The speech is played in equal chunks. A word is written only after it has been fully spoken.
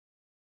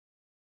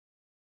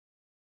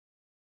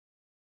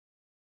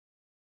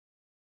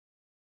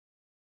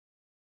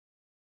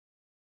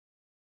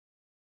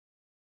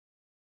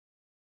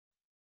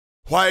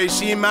Why is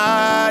she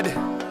mad?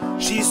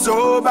 She's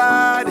so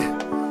bad.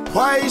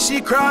 Why is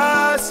she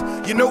cross?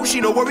 You know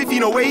she no worry if you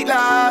no weight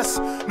loss.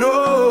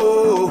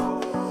 No.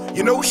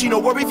 You know she no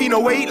worry if you no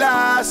weight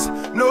loss.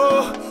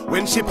 No.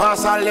 When she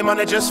pass all them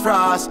and just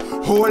frost.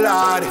 Oh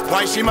Lord,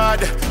 why she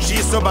mad?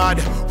 She's so bad.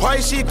 Why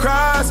she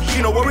cross?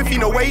 She no worry if you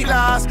no weight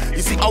loss.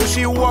 You see how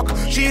she walk?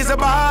 She's a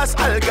boss.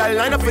 All girl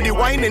line up for the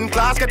wine in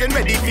class, getting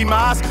ready for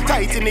mass.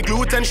 Tight in the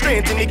glute and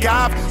straight in the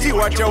calf. See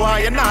what you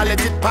want, you not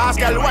let it pass.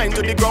 Girl wine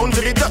to the ground,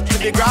 to the dirt, to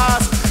the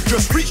grass.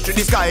 Just reach to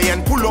the sky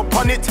and pull up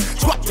on it.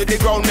 Squat to the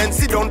ground and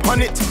sit down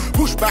on it.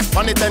 Push back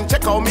on it and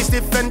check how me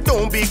stiff and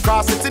don't be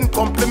cross, it's in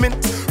compliment.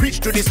 Reach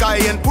to the sky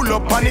and pull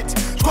up on it.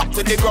 Squat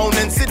to the ground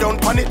and sit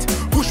down on it.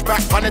 Push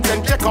back on it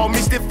and check how me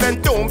stiff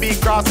and don't be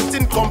cross, it's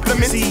in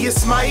compliment. See you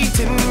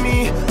smiting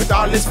me with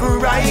all this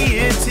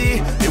variety.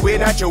 The way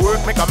that you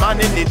work make a man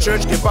in the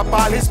church give up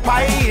all his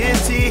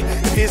piety.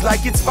 It feels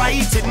like it's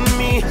fighting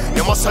me.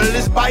 Your muscle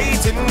is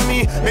biting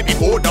me. Maybe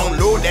go down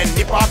low then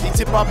nip off the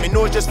tip of me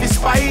nose just be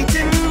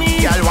spiting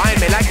me. Girl wine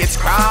me like it's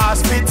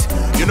CrossFit.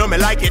 You know me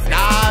like it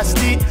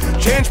nasty.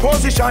 Change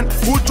position,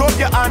 put up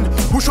your hand,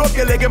 push up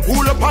your leg and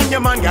pull up on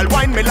your man. Girl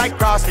wine me like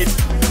CrossFit.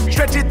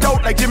 Stretch it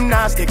out like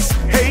gymnastics.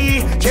 Hey,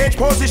 change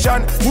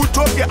position, put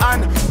up your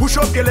hand, push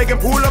up your leg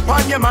and pull up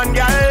on your man,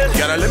 girl.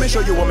 Girl, let me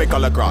show you what me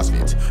call a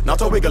CrossFit.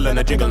 Not a wiggle and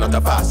a jiggle, not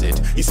a facet.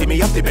 You see me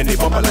have to bend the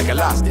bumper like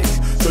elastic.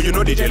 So you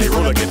know the jelly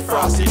roller get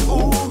frosted.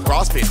 Ooh,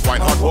 CrossFit,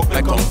 wine hard work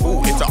like Kung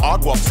Fu. It's a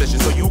hard work session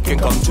so you can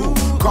come too.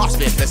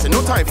 CrossFit, listen,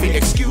 no time for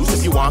excuse.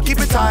 If you want keep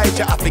it tight,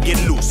 you have to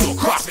get loose. So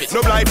CrossFit,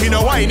 no blind,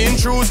 no whining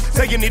shoes.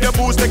 Say you need a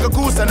boost like a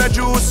goose and a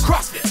juice.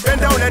 CrossFit,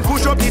 bend down and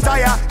push up the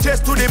tire.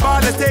 Chest to the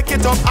bar, let's take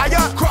it up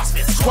higher.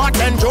 CrossFit, squat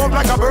and jump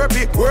like a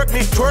burpee. Work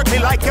me, twerk me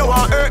like you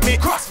want hurt me.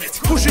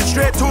 CrossFit, push it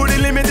straight to the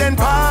limit and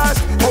pass.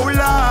 Oh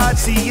Lord,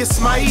 see you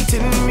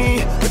smiting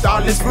me with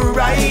all this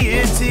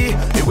variety.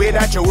 The way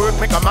that you work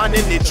make a man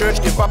in the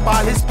church give up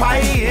all his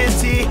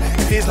piety.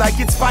 It feels like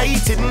it's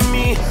fighting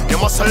me. Your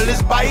muscle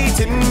is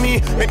biting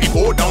me. Maybe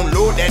go down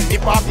low then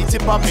nip off the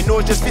tip of me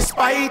nose just be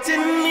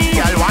spiting me.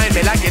 Girl wine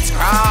me like it's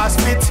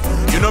CrossFit.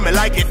 You know me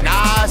like it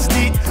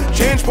nasty.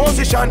 Change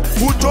position,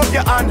 put up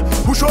your hand,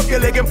 push up your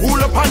leg and pull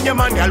up on your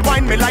man. Girl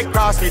wine me like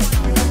CrossFit.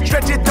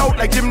 Stretch it out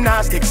like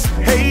gymnastics.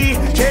 Hey,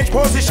 change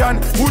position,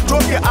 put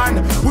up your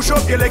hand, push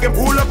up your leg and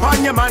pull up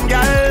on your man,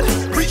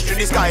 girl. Reach to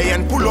the sky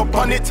and pull up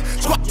on it.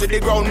 Squat to the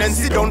ground and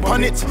sit down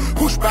on it.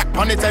 Push back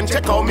on it and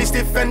check how me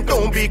stiff and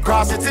don't be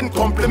cross, it's in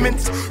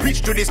compliments.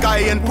 Reach to the sky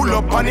and pull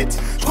up on it.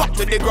 Squat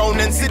to the ground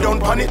and sit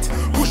down on it.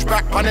 Push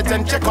back on it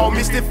and check how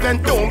me stiff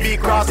and don't be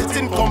cross, it's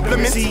in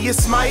compliments. See you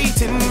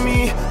smiting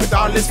me with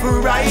all this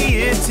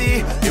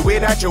variety. The way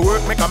that you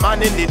work make a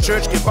man in the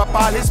church give up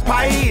all his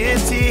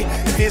piety.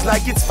 It feels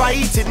like it's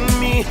fighting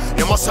me.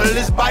 Your muscle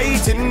is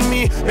biting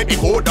me. Maybe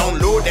go down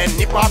low then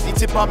nip off the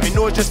tip of me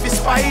nose just be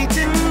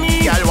spiting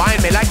me. Girl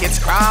wine me like it's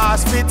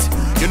CrossFit.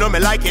 You know me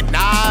like it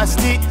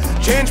nasty.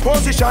 Change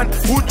position,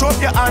 put up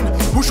your hand,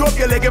 push up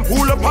your leg and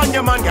pull up on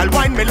your man. Girl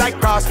wine me like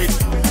CrossFit.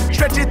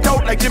 Stretch it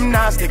out like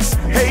gymnastics.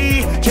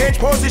 Hey, change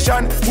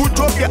position, put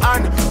up your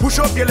hand, push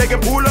up your leg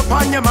and pull up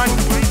on your man.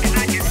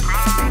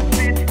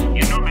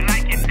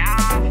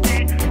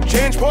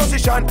 Change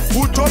position,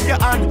 put up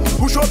your hand,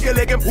 push up your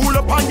leg and pull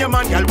up on your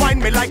man. Girl wine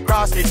me like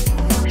CrossFit.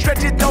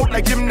 Stretch it out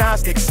like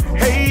gymnastics.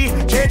 Hey,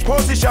 change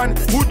position,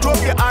 put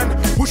up your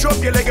hand, push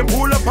up your leg and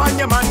pull up on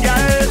your man,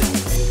 girl.